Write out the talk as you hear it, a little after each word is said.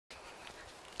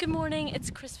Good morning,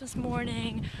 it's Christmas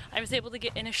morning. I was able to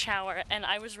get in a shower and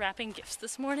I was wrapping gifts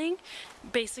this morning,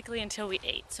 basically until we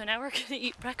ate. So now we're gonna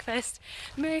eat breakfast.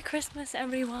 Merry Christmas,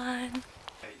 everyone.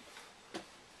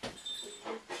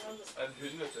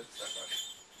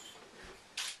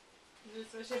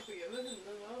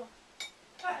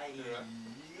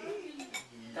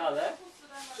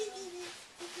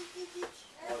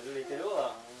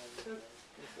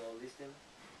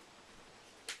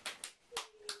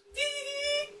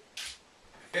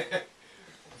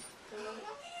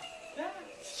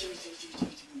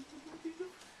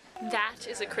 That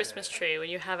is a Christmas tree when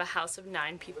you have a house of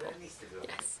 9 people.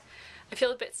 Yes. I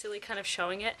feel a bit silly kind of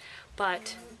showing it,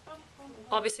 but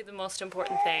obviously the most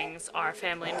important things are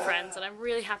family and friends, and I'm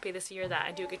really happy this year that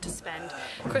I do get to spend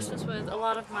Christmas with a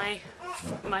lot of my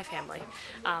family.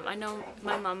 I know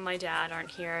my mom, my dad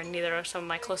aren't here, and neither are some of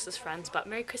my closest friends, but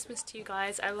Merry Christmas to you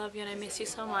guys. I love you and I miss you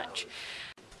so much.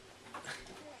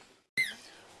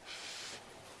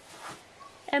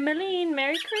 Emmeline,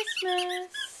 Merry Christmas!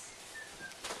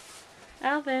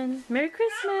 Alvin, Merry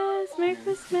Christmas! Merry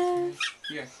Christmas!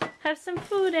 Here. Have some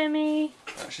food, Emmy!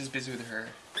 Oh, she's busy with her.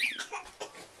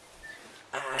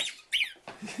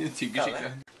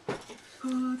 Tyggeskikkelig.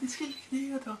 De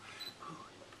skrikene da.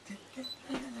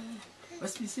 Hva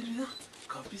spiser du da?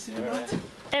 Hva spiser du da?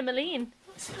 Emmeline!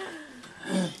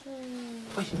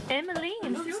 Oi! Emmeline!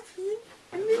 Emmeline!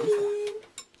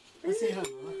 Hva sier han da?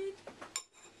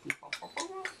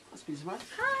 Hva spiser man?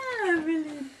 Hi,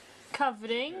 Emmeline!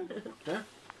 Covering. Yeah.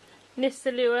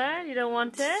 Nisselue, you don't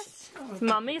want it? It's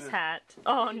Mummy's hat.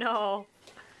 Oh no.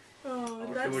 Oh,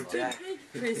 that's too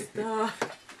big, Krista.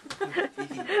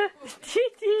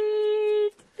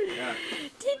 Teet-teet! Yeah.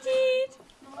 Teet-teet!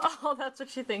 Oh, that's what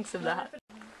she thinks of that.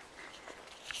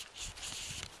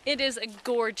 It is a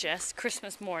gorgeous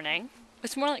Christmas morning.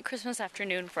 It's more like Christmas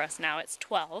afternoon for us now. It's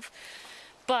 12.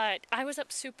 But I was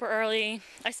up super early.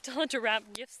 I still had to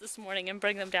wrap gifts this morning and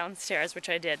bring them downstairs, which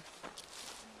I did.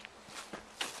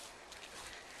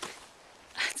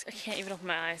 I can't even open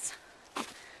my eyes.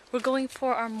 We're going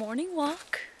for our morning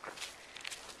walk,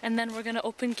 and then we're gonna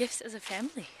open gifts as a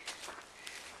family.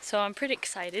 So I'm pretty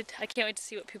excited. I can't wait to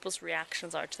see what people's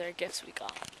reactions are to their gifts we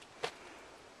got.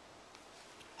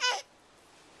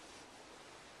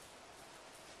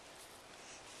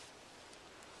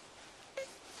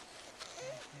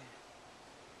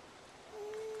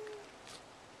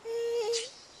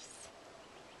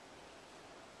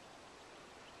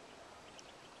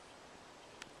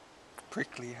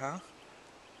 Prickly, huh?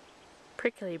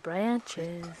 Prickly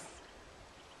branches.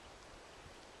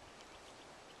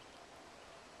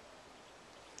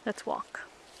 Let's walk.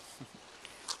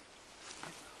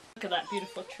 Look at that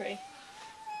beautiful tree.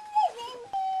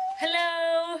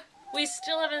 Hello! We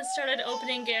still haven't started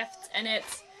opening gifts and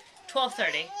it's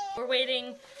 12:30. We're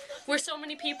waiting. We're so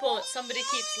many people that somebody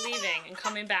keeps leaving and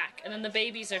coming back, and then the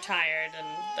babies are tired, and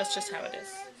that's just how it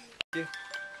is.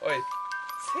 Oi.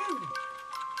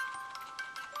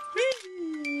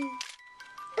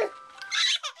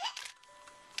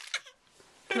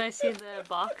 Can I see the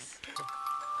box?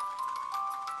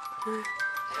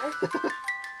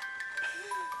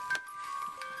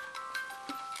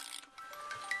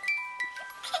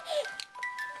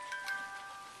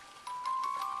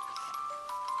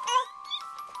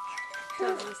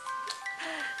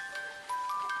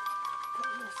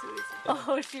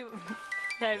 Oh,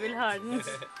 jeg vil ha den.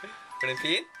 Er den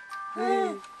fin?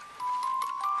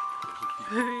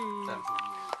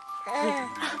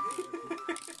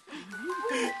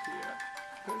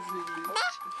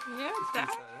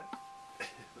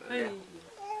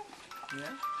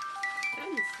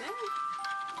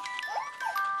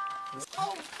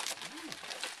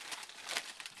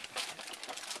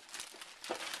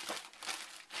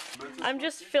 I'm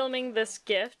just filming this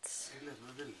gift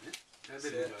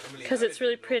because it's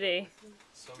really pretty.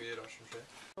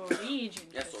 Norwegian.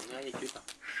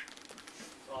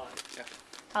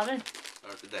 Alvin,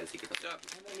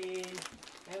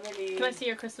 can I see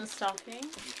your Christmas stocking?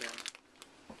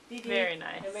 Very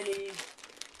nice.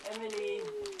 Emmeline.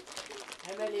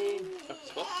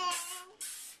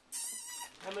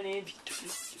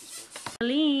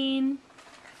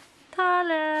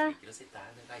 Tale.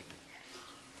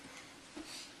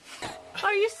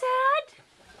 Are you sad?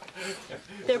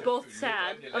 They're both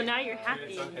sad. Oh, now you're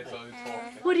happy.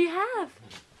 What do you have?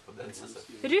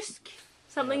 Rusk?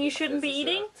 Something you shouldn't be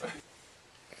eating?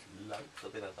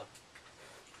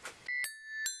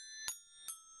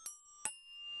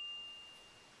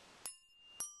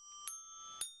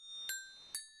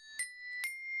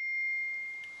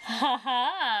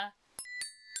 Haha!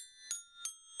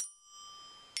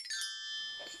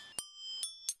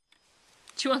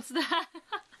 She wants that.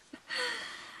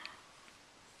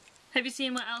 Have you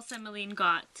seen what else Emmeline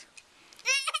got?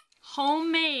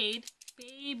 Homemade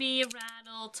baby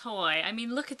rattle toy. I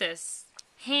mean, look at this.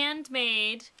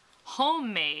 Handmade,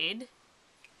 homemade,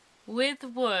 with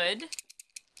wood.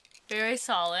 Very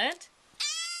solid.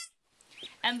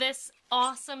 And this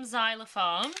awesome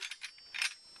xylophone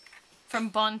from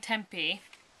Bon Tempi.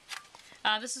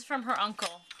 This is from her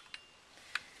uncle.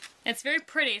 It's very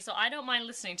pretty, so I don't mind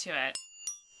listening to it.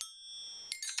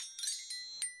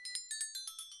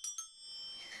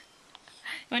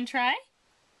 You want to try?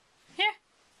 Here.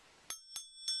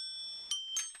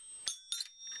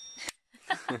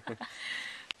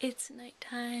 It's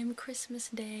nighttime. Christmas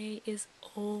Day is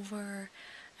over.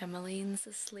 Emmeline's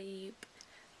asleep.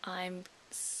 I'm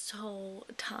so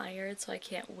tired, so I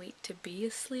can't wait to be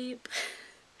asleep.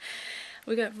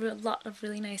 We got a lot of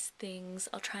really nice things.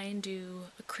 I'll try and do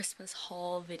a Christmas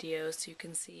haul video so you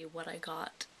can see what I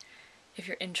got if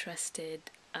you're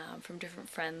interested, from different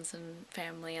friends and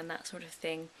family and that sort of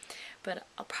thing. But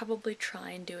I'll probably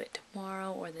try and do it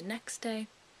tomorrow or the next day.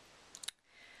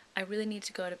 I really need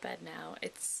to go to bed now.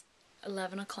 It's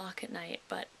 11 o'clock at night,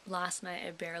 but last night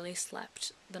I barely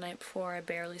slept. The night before I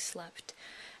barely slept.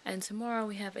 And tomorrow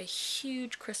we have a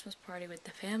huge Christmas party with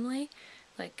the family.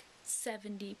 Like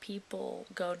 70 people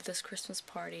go to this Christmas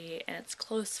party, and it's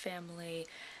close family,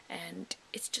 and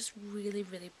it's just really,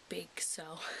 really big,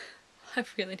 so I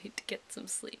really need to get some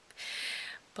sleep.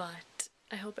 But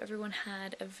I hope everyone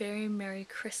had a very Merry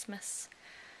Christmas,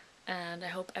 and I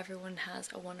hope everyone has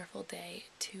a wonderful day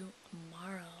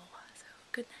tomorrow. So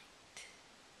good night.